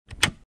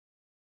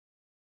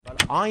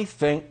I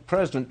think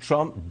President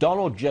Trump,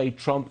 Donald J.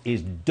 Trump,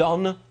 is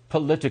done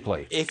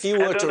politically. If you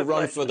were to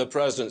run for the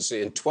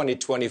presidency in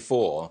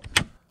 2024...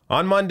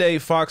 On Monday,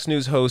 Fox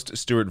News host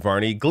Stuart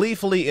Varney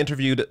gleefully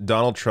interviewed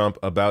Donald Trump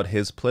about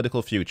his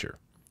political future,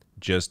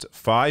 just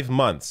 5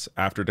 months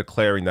after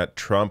declaring that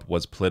Trump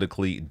was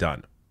politically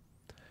done.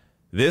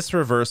 This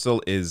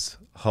reversal is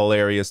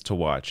hilarious to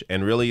watch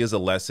and really is a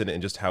lesson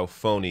in just how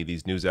phony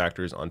these news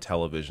actors on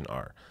television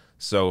are.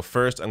 So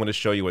first, I'm going to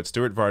show you what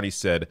Stuart Varney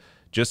said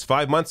just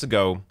 5 months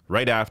ago,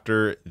 right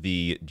after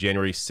the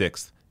January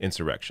 6th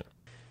insurrection.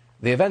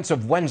 The events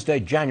of Wednesday,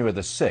 January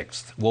the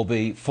 6th, will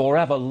be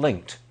forever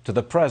linked to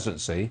the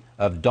presidency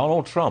of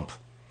Donald Trump.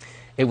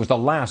 It was the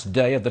last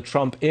day of the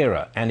Trump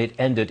era, and it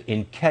ended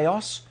in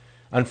chaos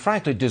and,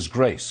 frankly,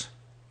 disgrace.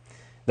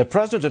 The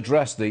president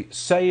addressed the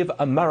Save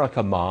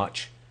America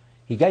March.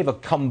 He gave a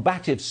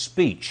combative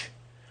speech.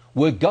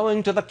 "We're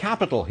going to the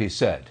Capitol," he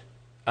said,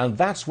 and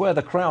that's where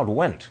the crowd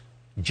went.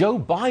 Joe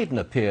Biden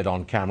appeared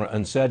on camera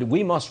and said,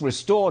 "We must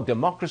restore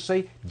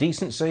democracy,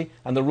 decency,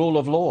 and the rule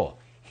of law."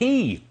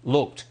 He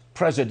looked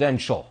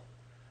presidential.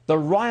 The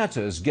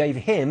rioters gave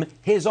him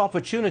his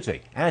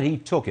opportunity, and he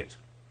took it.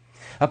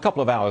 A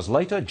couple of hours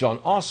later, John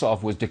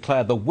Ossoff was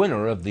declared the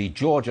winner of the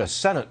Georgia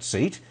Senate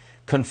seat,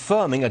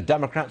 confirming a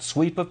Democrat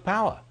sweep of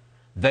power.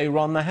 They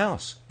run the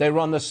House, they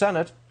run the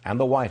Senate, and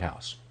the White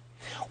House.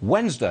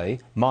 Wednesday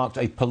marked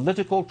a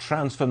political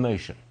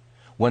transformation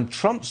when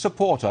Trump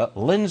supporter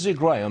Lindsey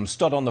Graham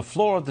stood on the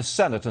floor of the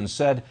Senate and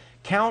said,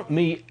 "Count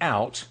me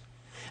out."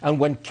 And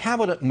when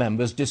cabinet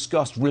members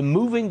discussed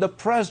removing the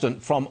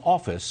president from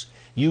office,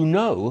 you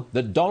know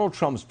that Donald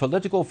Trump's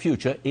political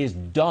future is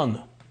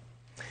done.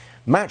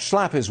 Matt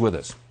Schlapp is with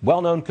us,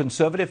 well-known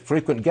conservative,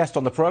 frequent guest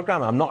on the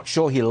program. I'm not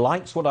sure he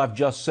likes what I've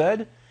just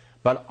said,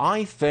 but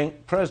I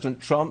think President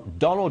Trump,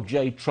 Donald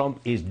J. Trump,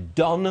 is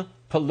done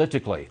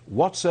politically.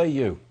 What say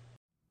you?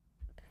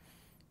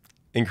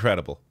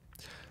 Incredible.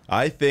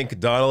 I think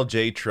Donald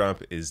J.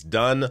 Trump is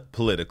done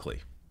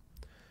politically.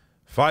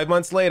 5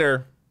 months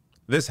later,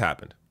 this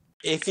happened.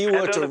 If you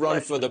were to run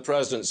for the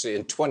presidency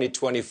in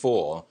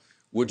 2024,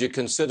 would you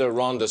consider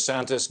Ron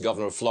DeSantis,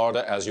 governor of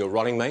Florida, as your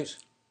running mate?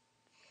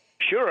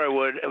 Sure, I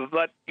would.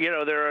 But, you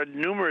know, there are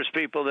numerous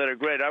people that are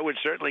great. I would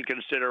certainly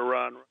consider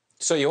Ron.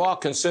 So you are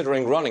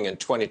considering running in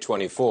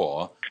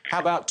 2024. How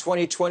about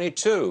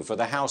 2022 for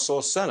the House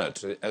or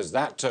Senate? Has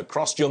that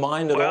crossed your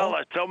mind at all?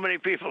 Well, so many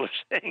people are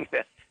saying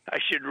that I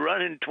should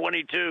run in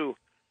 22,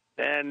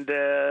 and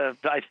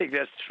I think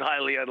that's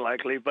highly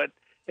unlikely. But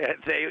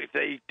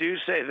they do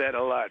say that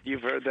a lot.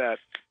 You've heard that.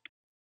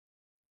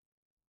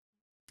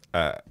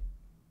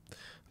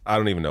 I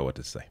don't even know what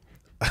to say.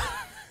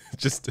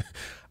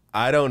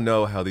 I don't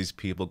know how these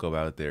people go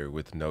out there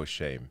with no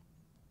shame.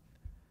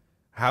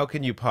 How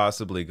can you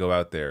possibly go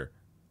out there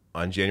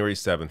on January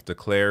 7th,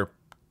 declare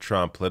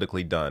Trump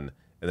politically done,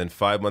 and then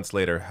 5 months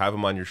later have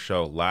him on your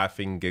show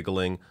laughing,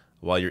 giggling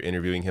while you're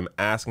interviewing him,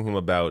 asking him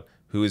about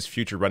who his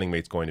future running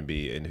mate's going to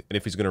be and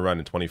if he's going to run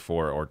in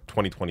 24 or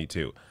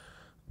 2022?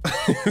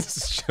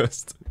 It's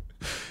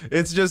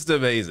just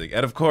amazing.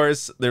 And of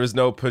course, there was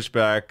no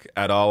pushback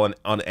at all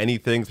on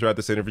anything throughout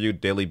this interview.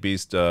 Daily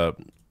Beast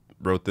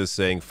wrote this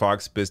saying,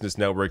 Fox Business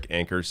Network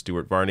anchor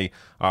Stuart Varney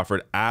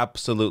offered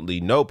absolutely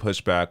no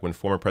pushback when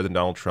former President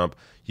Donald Trump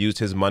used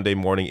his Monday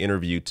morning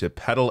interview to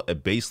peddle a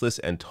baseless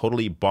and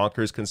totally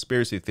bonkers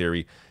conspiracy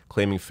theory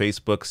claiming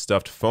Facebook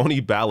stuffed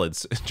phony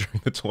ballots during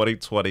the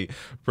 2020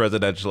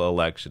 presidential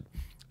election.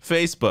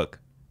 Facebook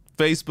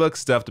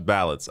stuffed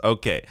ballots.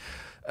 Okay.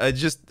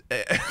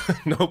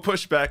 No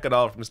pushback at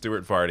all from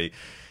Stuart Varney.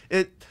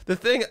 I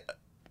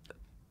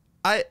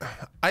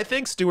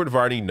think Stuart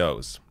Varney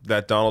knows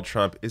that Donald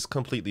Trump is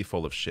completely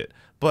full of shit,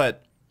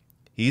 but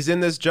he's in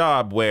this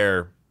job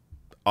where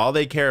all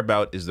they care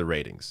about is the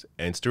ratings,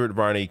 and Stuart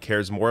Varney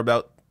cares more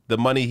about the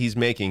money he's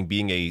making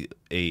being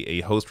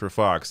a host for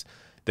Fox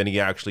than he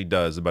actually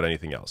does about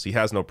anything else. He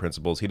has no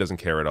principles. He doesn't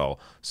care at all.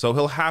 So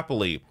he'll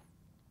happily,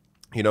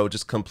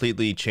 just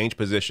completely change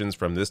positions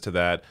from this to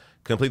that,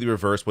 completely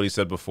reverse what he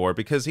said before,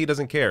 because he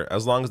doesn't care.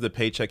 As long as the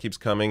paycheck keeps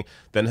coming,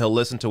 then he'll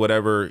listen to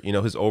whatever,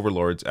 his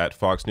overlords at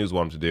Fox News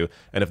want him to do.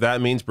 And if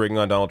that means bringing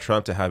on Donald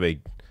Trump to have a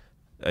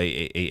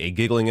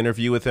giggling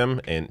interview with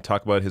him and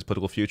talk about his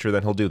political future,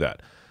 then he'll do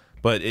that.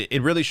 But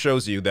it really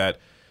shows you that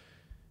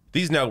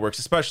these networks,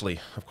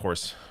 especially, of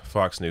course,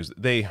 Fox News,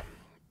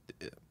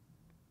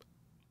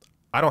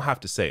 I don't have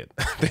to say it.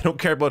 They don't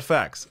care about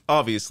facts,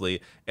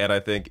 obviously, and I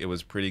think it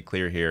was pretty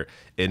clear here,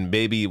 and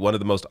maybe one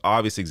of the most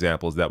obvious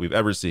examples that we've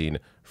ever seen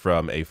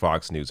from a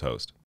Fox News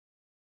host.